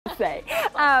say.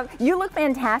 You look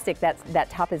fantastic. That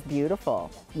top is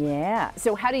beautiful. Yeah.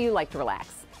 So how do you like to relax?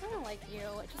 Kind of like you,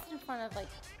 just in front of like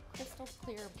crystal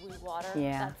clear blue water.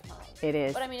 Yeah, that's fine. it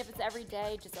is. But I mean, if it's every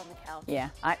day, just on the couch. Yeah,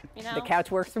 you know? The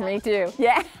couch works for me too.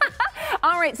 Yeah.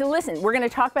 All right, so listen, we're going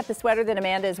to talk about the sweater that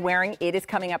Amanda is wearing. It is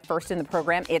coming up first in the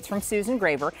program. It's from Susan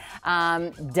Graver,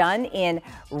 done in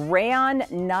Rayon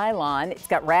Nylon. It's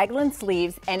got raglan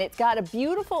sleeves, and it's got a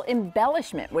beautiful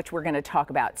embellishment, which we're going to talk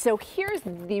about. So here's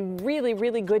the really,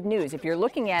 really good news. If you're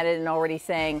looking at it and already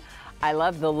saying, I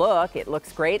love the look, it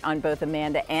looks great on both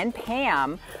Amanda and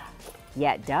Pam.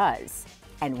 Yeah, it does.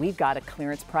 And we've got a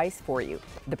clearance price for you.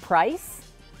 The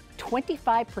price,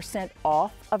 25%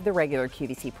 off of the regular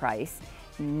QVC price,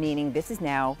 meaning this is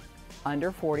now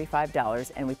under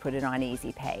 $45, and we put it on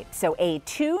easy pay. So a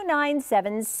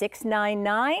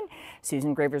 $297,699,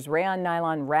 Susan Graver's Rayon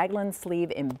Nylon Raglan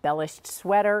Sleeve Embellished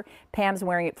Sweater. Pam's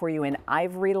wearing it for you in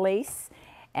ivory lace,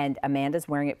 and Amanda's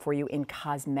wearing it for you in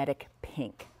cosmetic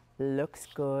pink. Looks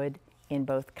good in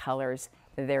both colors.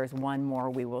 There's one more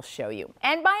we will show you.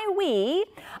 And by we,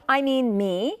 I mean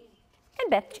me and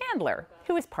Beth Chandler,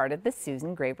 who is part of the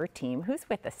Susan Graver team, who's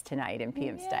with us tonight in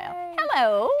PM Style.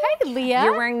 Hello. Hi, Leah.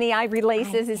 You're wearing the ivory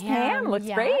laces as Pam. Looks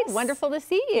great. Wonderful to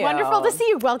see you. Wonderful to see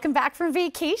you. Welcome back from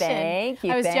vacation. Thank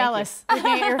you. I was jealous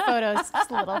looking at your photos,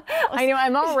 just a little. I know,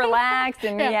 I'm all relaxed,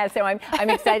 and yeah, so I'm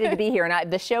excited to be here.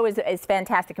 And the show is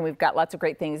fantastic, and we've got lots of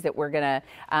great things that we're going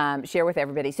to share with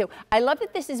everybody. So I love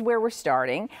that this is where we're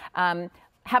starting.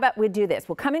 How about we do this?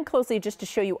 We'll come in closely just to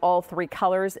show you all three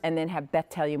colors, and then have Beth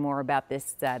tell you more about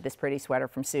this this pretty sweater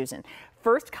from Susan.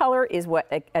 First color is what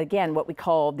we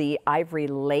call the ivory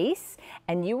lace,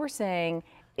 and you were saying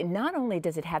not only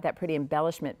does it have that pretty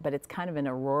embellishment, but it's kind of an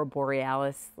aurora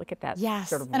borealis. Look at that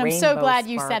sort of rainbow and I'm so glad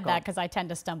you sparkle. said that, because I tend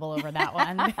to stumble over that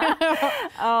one.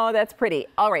 Oh, that's pretty.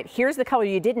 All right, here's the color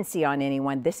you didn't see on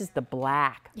anyone. This is the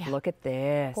black. Yeah. Look at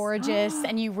this. Gorgeous,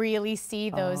 and you really see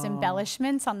those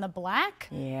embellishments on the black.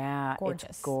 Yeah, gorgeous.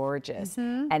 It's gorgeous.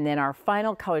 And then our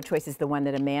final color choice is the one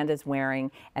that Amanda's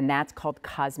wearing, and that's called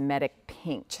cosmetic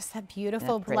pink. Just that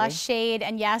beautiful blush shade,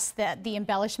 and yes, the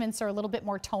embellishments are a little bit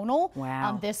more tonal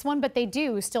on this one, but they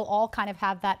do still all kind of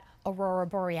have that aurora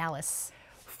borealis.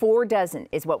 4 dozen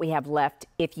is what we have left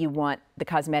if you want the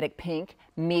cosmetic pink.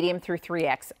 Medium through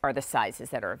 3X are the sizes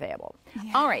that are available.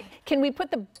 Yeah. All right, can we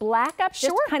put the black up just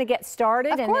to kind of get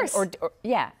started? Of course. Then,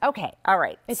 yeah, okay, all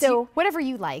right. So whatever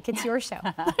you like, it's your show.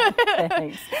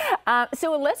 Thanks.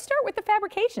 So let's start with the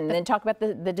fabrication and then talk about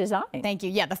the design. Thank you.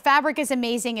 Yeah, the fabric is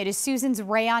amazing. It is Susan's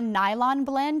Rayon Nylon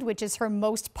blend, which is her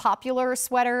most popular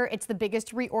sweater. It's the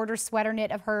biggest reorder sweater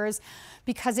knit of hers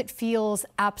because it feels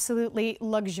absolutely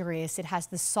luxurious. It has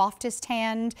the softest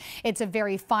hand. It's a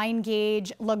very fine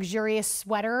gauge, luxurious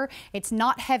sweater. It's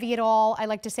not heavy at all. I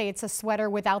like to say it's a sweater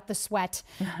without the sweat.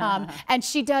 And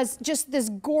she does just this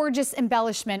gorgeous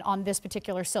embellishment on this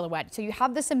particular silhouette. So you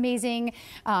have this amazing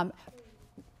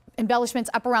embellishments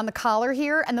up around the collar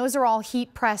here, and those are all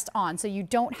heat pressed on, so you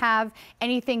don't have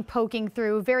anything poking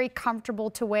through. Very comfortable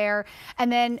to wear.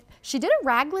 And then she did a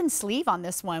raglan sleeve on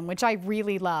this one, which I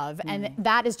really love, and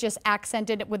that is just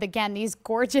accented with, again, these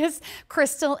gorgeous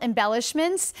crystal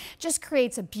embellishments. Just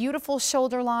creates a beautiful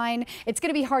shoulder line. It's going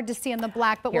to be hard to see in the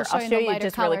black, but we'll show you in the lighter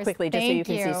just colors. really quickly, just so you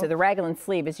can see. So the raglan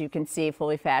sleeve, as you can see,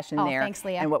 fully fashioned there. Thanks,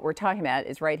 Leah. And what we're talking about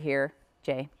is right here,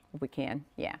 Jay. If we can,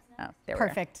 yeah. Oh, there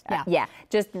Perfect. We are. Yeah,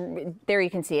 just there you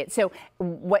can see it. So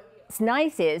what's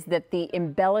nice is that the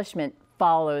embellishment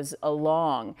follows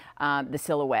along the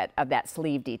silhouette of that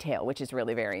sleeve detail, which is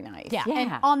really very nice. Yeah,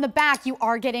 and on the back, you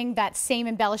are getting that same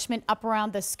embellishment up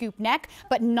around the scoop neck,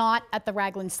 but not at the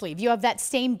raglan sleeve. You have that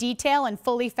same detail and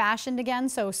fully fashioned again,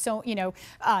 so you know,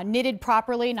 knitted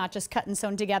properly, not just cut and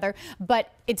sewn together,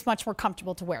 but it's much more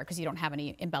comfortable to wear because you don't have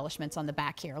any embellishments on the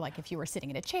back here, like if you were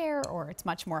sitting in a chair, or it's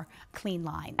much more clean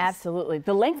lines. Absolutely.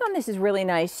 The length on this is really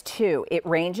nice too. It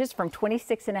ranges from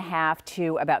 26.5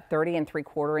 to about 30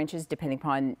 3/4 inches, depending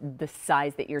upon the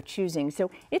size that you're choosing. So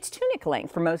it's tunic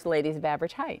length for most ladies of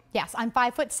average height. Yes, I'm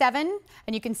 5'7",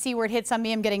 and you can see where it hits on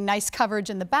me. I'm getting nice coverage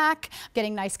in the back,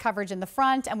 getting nice coverage in the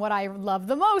front. And what I love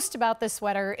the most about this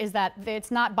sweater is that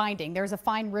it's not binding. There's a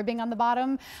fine ribbing on the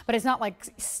bottom, but it's not like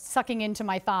sucking into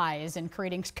my thighs and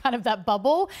creating kind of that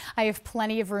bubble. I have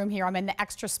plenty of room here. I'm in the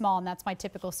extra small, and that's my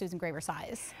typical Susan Graver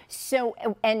size. So,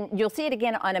 and you'll see it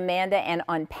again on Amanda and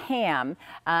on Pam.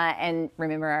 And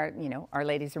remember, our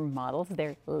ladies are models.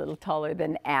 They're a little taller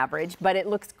than average, but it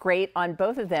looks great on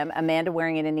both of them. Amanda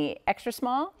wearing it in the extra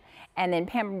small, and then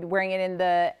Pam wearing it in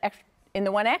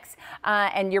the 1X.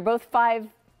 And you're both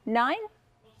 5'9".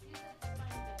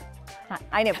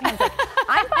 I know. Pam's like,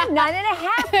 I'm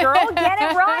 5'9½", girl. Get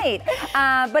it right.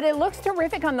 But it looks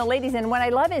terrific on the ladies. And what I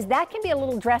love is that can be a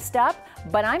little dressed up,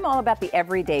 but I'm all about the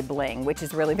everyday bling, which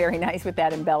is really very nice with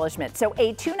that embellishment. So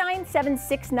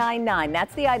A297699,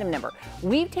 that's the item number.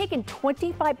 We've taken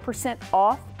 25%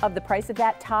 off of the price of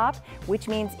that top, which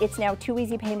means it's now 2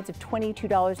 easy payments of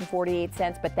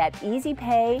 $22.48, but that easy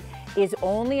pay is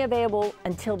only available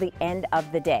until the end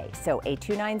of the day. So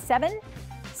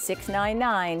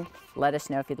A297699, let us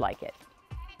know if you'd like it.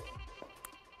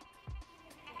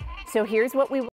 So here's what we